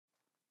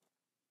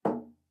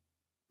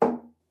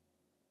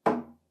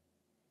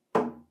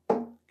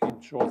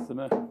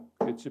Chosame,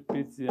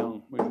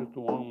 Kitchipiziang,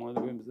 Mijutuang,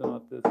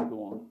 Madwimzanates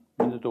Duang,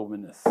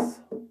 Manitoulin.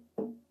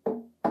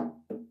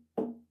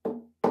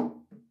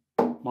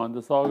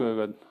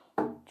 Mandasaga,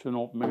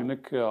 Chinop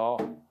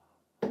Magnica,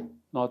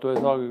 not as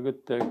a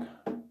good tech,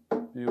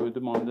 you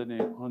demanded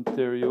in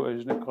Ontario,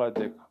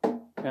 Ejnekadek,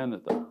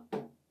 Canada.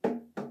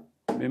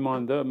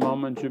 Mimanda,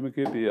 Mamma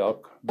Jimikibiak,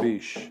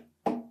 Bish,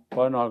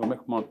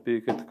 Parnagamek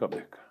Montpeak at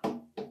Quebec.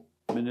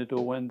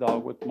 Manitoulin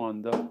dog with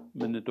Manda,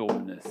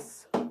 Manitoulin.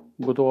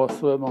 But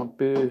also,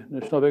 Montpe,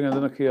 Nishnabing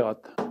and the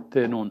Kiat,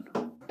 Tenon,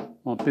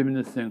 Montpe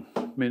Minising,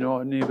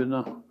 Mino,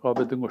 Nibina,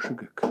 Rabbit and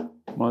Goshik.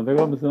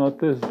 Mandagam is not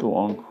this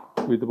long.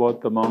 We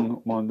bought the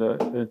Mang Manda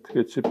at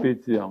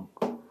Kitchipiziang.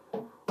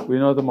 We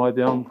know the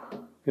Madiang,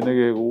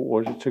 Kenegego,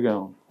 or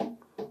Chigan.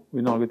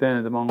 We know get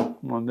any the Mang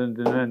Mandan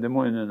and the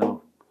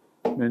Moina.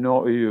 Me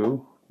know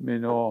you, me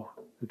know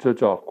it's a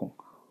job.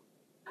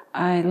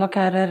 I look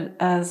at it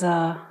as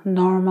a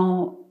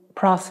normal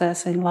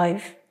process in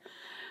life,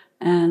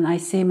 and I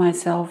see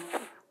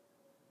myself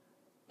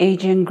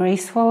aging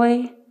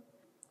gracefully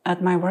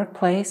at my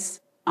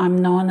workplace. I'm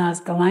known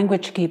as the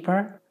language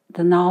keeper,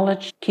 the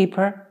knowledge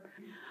keeper.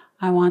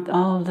 I want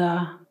all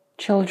the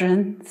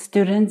children,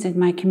 students in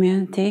my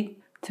community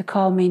to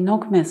call me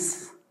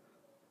Nokmis.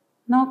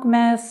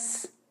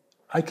 Nokmis.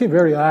 I keep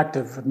very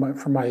active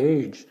for my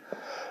age.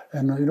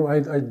 And,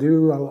 I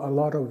do a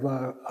lot of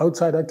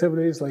outside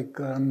activities, like,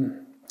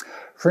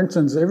 for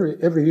instance,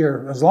 every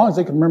year, as long as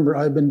I can remember,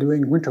 I've been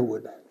doing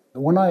Winterwood.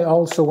 When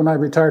I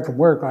retired from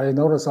work, I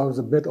noticed I was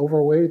a bit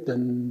overweight,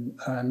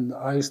 and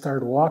I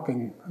started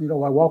walking. I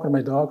walk with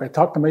my dog. I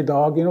talk to my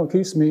dog. It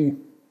keeps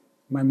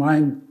my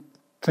mind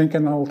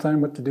thinking all the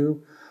time what to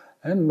do.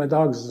 And my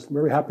dog's a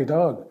very happy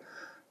dog.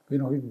 He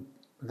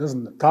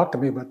doesn't talk to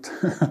me, but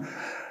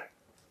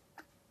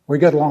we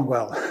get along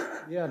well.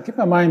 Yeah, keep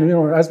in mind,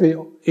 as we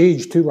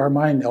age too, our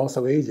mind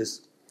also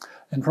ages.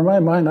 And for my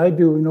mind, I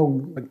do,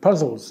 like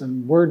puzzles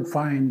and word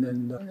find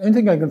and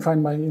anything I can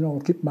find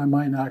keep my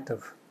mind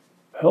active.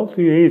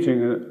 Healthy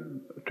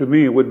aging, to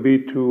me, would be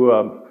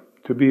to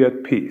be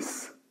at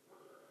peace.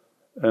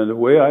 And the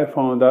way I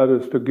found that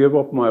is to give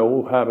up my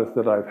old habits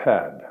that I've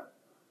had.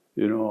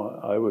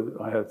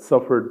 I had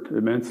suffered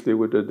immensely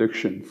with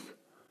addictions.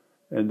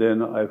 And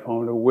then I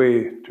found a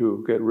way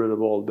to get rid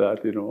of all that.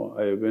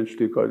 I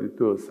eventually got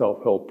into a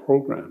self-help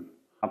program.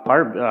 A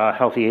part of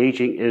healthy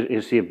aging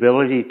is the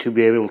ability to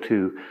be able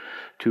to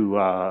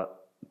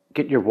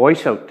get your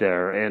voice out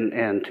there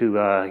and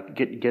to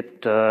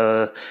get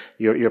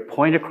your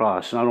point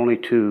across, not only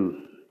to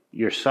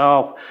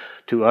yourself,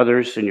 to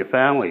others in your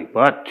family,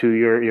 but to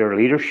your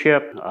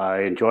leadership.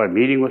 I enjoy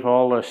meeting with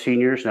all the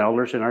seniors and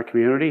elders in our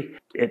community.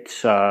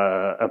 It's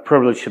a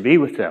privilege to be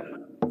with them.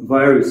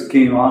 Virus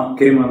came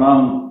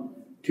along,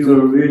 so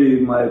really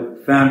my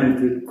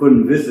family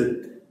couldn't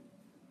visit,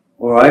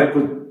 or I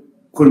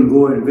couldn't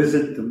go and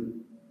visit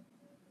them.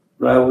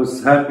 But I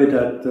was happy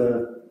that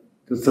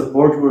the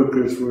support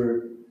workers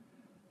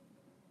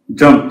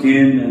jumped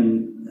in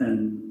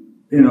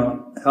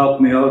and helped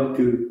me out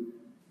too.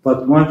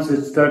 But once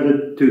it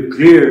started to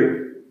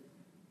clear,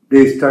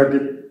 they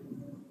started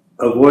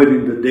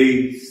avoiding the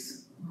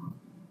days,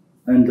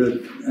 and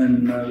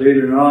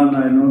later on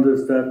I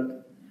noticed that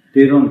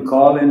they don't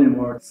call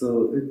anymore,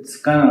 so it's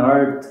kind of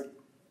hard,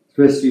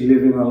 especially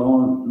living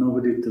alone,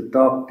 nobody to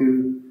talk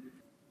to.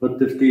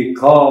 But if they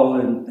call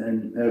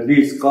and at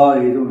least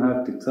call, you don't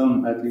have to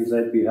come, at least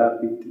I'd be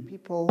happy to.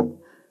 People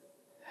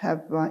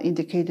have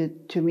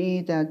indicated to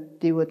me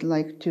that they would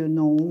like to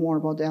know more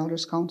about the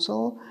Elders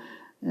Council,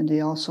 and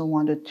they also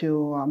wanted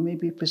to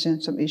maybe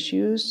present some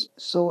issues.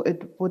 So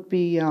it would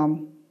be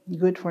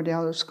good for the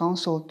Elders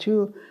Council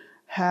to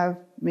have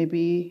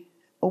maybe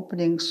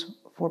openings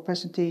for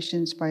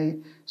presentations by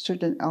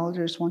certain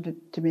elders wanted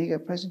to make a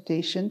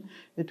presentation.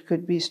 It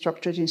could be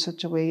structured in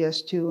such a way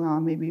as to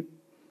maybe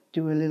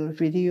do a little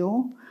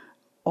video,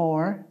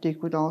 or they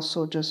could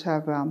also just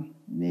have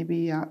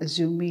maybe a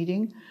Zoom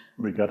meeting.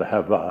 We got to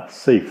have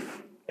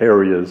safe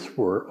areas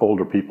where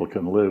older people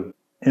can live.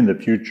 In the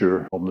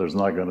future, there's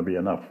not going to be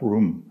enough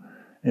room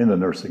in the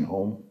nursing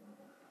home,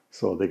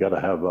 so they got to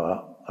have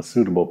a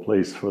suitable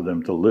place for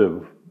them to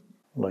live,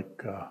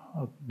 like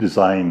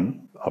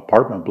design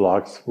apartment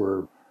blocks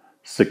where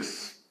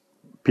 6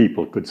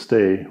 people could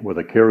stay with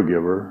a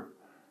caregiver,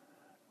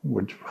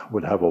 which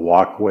would have a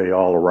walkway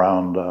all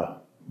around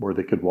where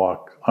they could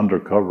walk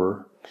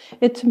undercover.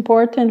 It's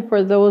important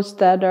for those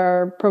that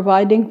are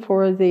providing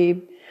for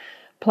the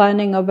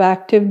planning of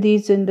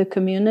activities in the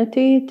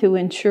community to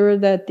ensure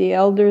that the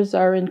elders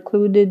are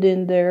included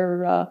in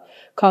their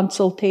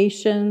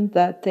consultation,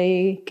 that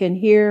they can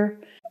hear.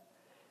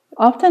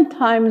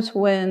 Oftentimes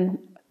when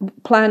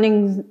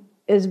planning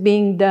is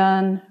being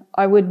done,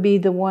 I would be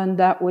the one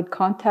that would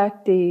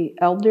contact the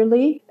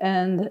elderly,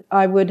 and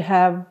I would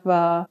have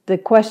the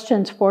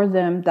questions for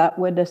them that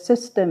would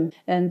assist them,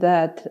 and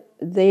that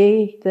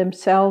they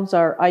themselves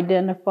are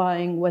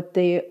identifying what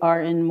they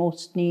are in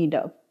most need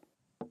of.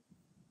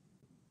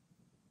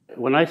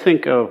 When I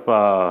think of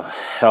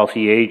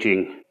healthy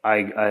aging,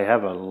 I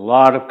have a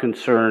lot of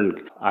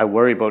concern. I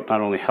worry about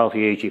not only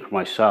healthy aging for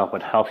myself,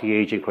 but healthy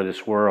aging for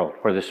this world,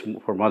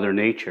 for Mother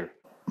Nature.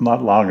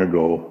 Not long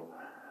ago,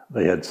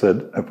 they had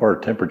said if our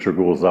temperature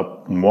goes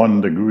up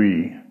 1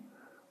 degree,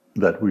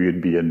 that we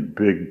would be in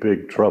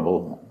big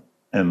trouble,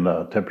 and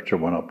the temperature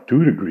went up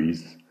 2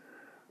 degrees.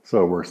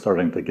 So we're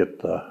starting to get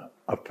the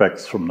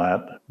effects from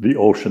that. The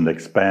ocean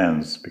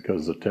expands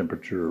because the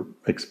temperature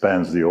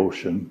expands the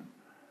ocean,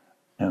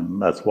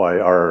 and that's why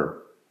our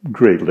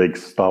Great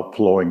Lakes stop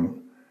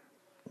flowing.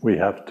 We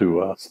have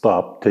to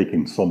stop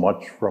taking so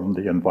much from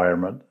the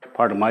environment.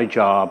 Part of my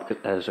job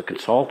as a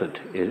consultant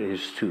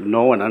is to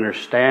know and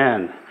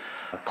understand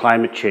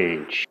climate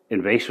change,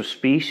 invasive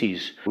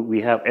species. We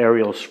have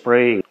aerial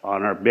spraying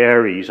on our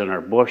berries and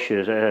our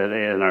bushes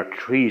and our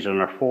trees and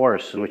our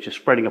forests, which is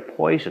spreading a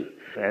poison.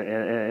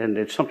 And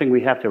it's something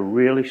we have to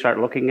really start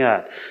looking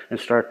at and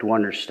start to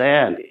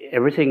understand.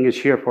 Everything is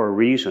here for a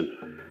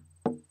reason.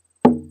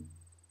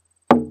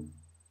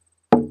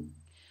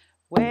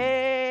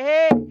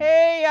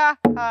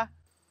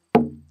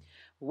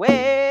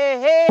 Way,